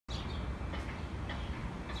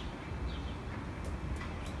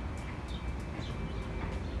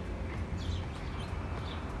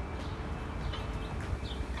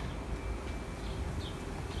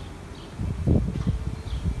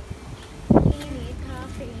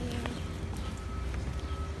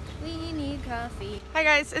coffee. Hi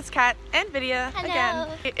guys, it's Kat and Vidya again.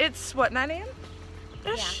 It's what, 9 a.m.?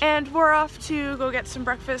 Ish? Yeah. And we're off to go get some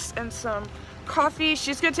breakfast and some coffee.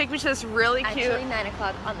 She's gonna take me to this really cute. Actually 9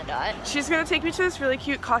 o'clock on the dot. She's gonna take me to this really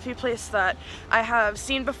cute coffee place that I have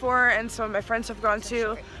seen before and some of my friends have gone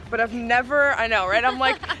to, but I've never, I know, right? I'm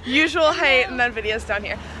like usual height and then Vidya's down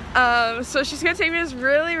here. So she's gonna take me to this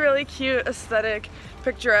really, really cute, aesthetic,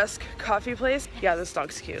 picturesque coffee place. Yeah, this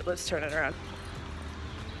dog's cute. Let's turn it around.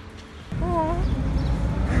 Aww. Oh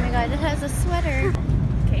my god, it has a sweater.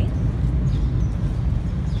 Okay.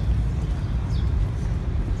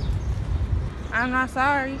 I'm not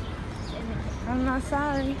sorry. I'm not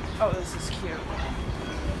sorry. Oh, this is cute.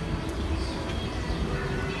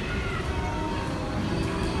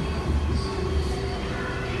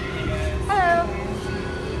 Hello.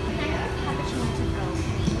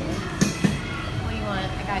 What do you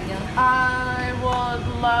want? I got you. I would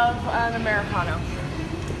love an Americano.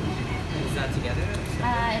 Is that together?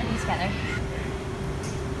 It'll be together.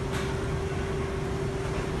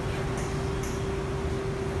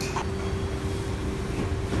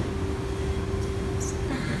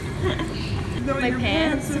 No, my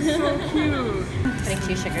pants are so cute. Putting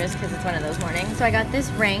 2 sugars because it's one of those mornings. So I got this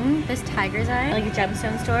ring, this tiger's eye, like a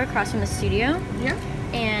gemstone store across from the studio. Yeah.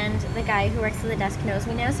 And the guy who works at the desk knows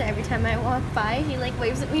me now, so every time I walk by, he like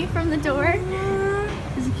waves at me from the door.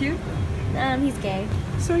 Is he cute? He's gay.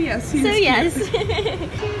 So yes, he's cute. Cheers.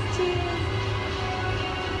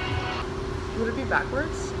 Would it be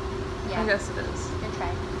backwards? Yeah. I guess it is. Good try.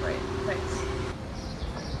 Right, thanks.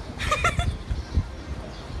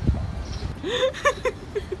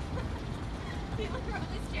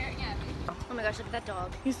 Oh my gosh, look at that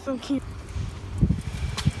dog. He's so cute.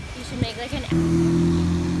 You should make like an...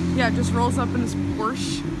 Yeah, it just rolls up in his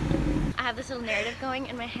Porsche. I have this little narrative going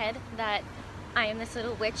in my head that I am this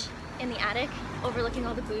little witch in the attic overlooking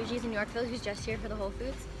all the bougies in Yorkville who's just here for the Whole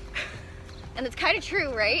Foods. And it's kind of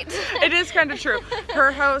true, right? It is kind of true.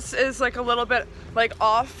 Her house is like a little bit like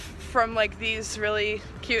off from like these really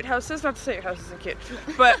cute houses. Not to say your house isn't cute,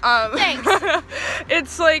 but Thanks.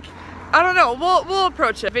 It's like, I don't know. We'll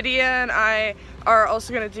approach it. Vidya and I are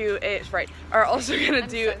also gonna do a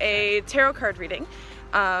tarot card reading.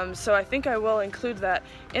 So I think I will include that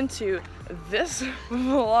into this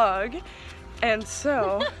vlog, and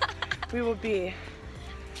so we will be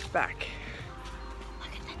back.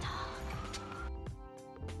 Look at the dog.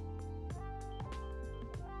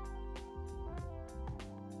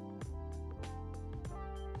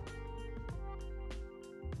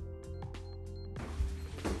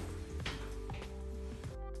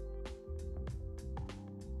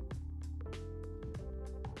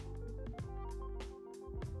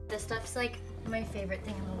 This stuff's like my favorite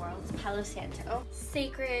thing in the world. It's Palo Santo.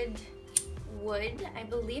 Sacred wood. I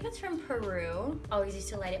believe it's from Peru. Always used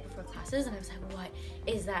to light it before classes and I was like, what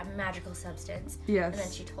is that magical substance? Yes. And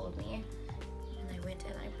then she told me and I went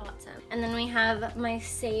and I bought some. And then we have my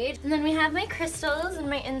sage. And then we have my crystals and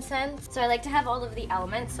my incense. So I like to have all of the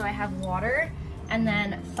elements. So I have water, and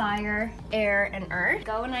then fire, air, and earth.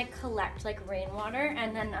 Go and I collect like rainwater,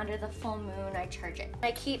 and then under the full moon I charge it.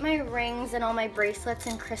 I keep my rings and all my bracelets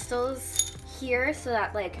and crystals here so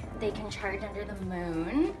that like they can charge under the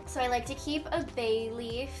moon. So I like to keep a bay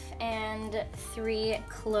leaf and 3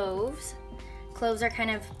 cloves. Cloves are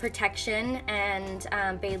kind of protection, and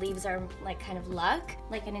bay leaves are like kind of luck,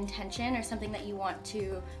 like an intention or something that you want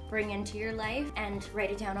to bring into your life, and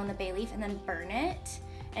write it down on the bay leaf and then burn it.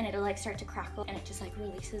 And it'll like start to crackle and it just like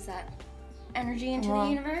releases that energy into the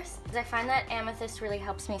universe. I find that amethyst really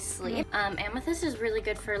helps me sleep. Amethyst is really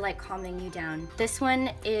good for like calming you down. This one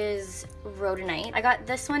is rhodonite. I got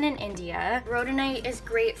this one in India. Rhodonite is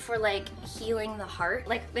great for like healing the heart,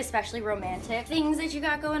 like especially romantic things that you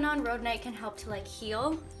got going on. Rhodonite can help to like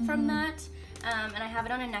heal from that. And I have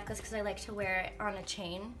it on a necklace because I like to wear it on a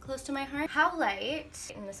chain close to my heart.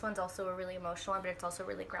 Howlite, and this one's also a really emotional one, but it's also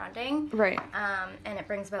really grounding. Right. And it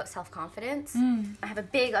brings about self-confidence. I have a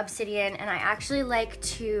big obsidian, and I actually like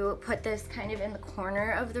to put this kind of in the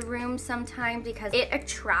corner of the room sometimes because it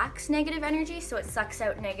attracts negative energy, so it sucks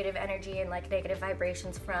out negative energy and like negative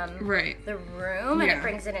vibrations from the room, and it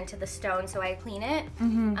brings it into the stone, so I clean it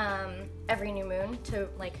every new moon to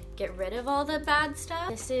like get rid of all the bad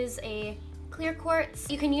stuff. This is a clear quartz.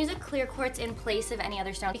 You can use a clear quartz in place of any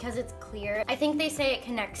other stone because it's clear. I think they say it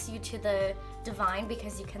connects you to the divine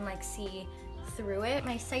because you can like see through it.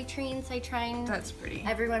 My citrine. That's pretty.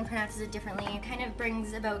 Everyone pronounces it differently. It kind of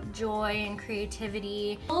brings about joy and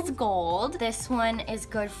creativity. Fool's Gold. This one is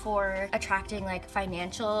good for attracting like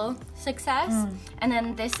financial success. And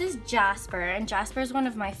then this is Jasper, and Jasper is one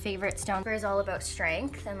of my favorite stones. Jasper is all about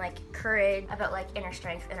strength and like courage, about like inner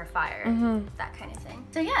strength, inner fire, that kind of thing.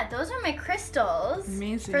 So yeah, those are my crystals.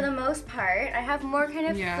 Amazing. For the most part. I have more kind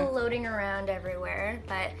of floating around everywhere,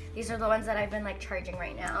 but these are the ones that I've been like charging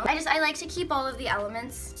right now. I like to keep all of the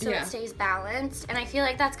elements so it stays balanced, and I feel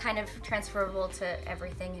like that's kind of transferable to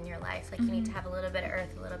everything in your life. Like you need to have a little bit of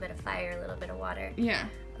earth, a little bit of fire, a little bit of water,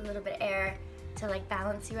 a little bit of air to like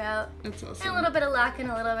balance you out. That's awesome. And a little bit of luck and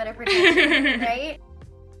a little bit of protection, right?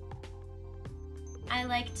 I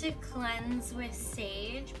like to cleanse with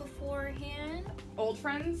sage beforehand. Old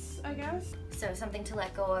friends, I guess. So something to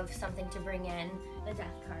let go of, something to bring in, the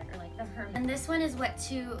death card or like the hermit. And this one is what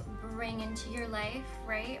to bring into your life,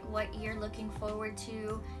 right? What you're looking forward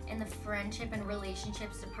to in the friendship and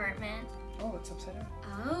relationships department. Oh, it's upside down.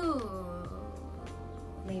 Oh.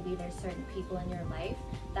 Maybe there's certain people in your life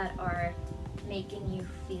that are making you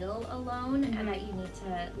feel alone and that you need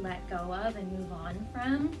to let go of and move on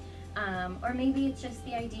from. Or maybe it's just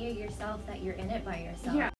the idea yourself that you're in it by yourself. Yeah.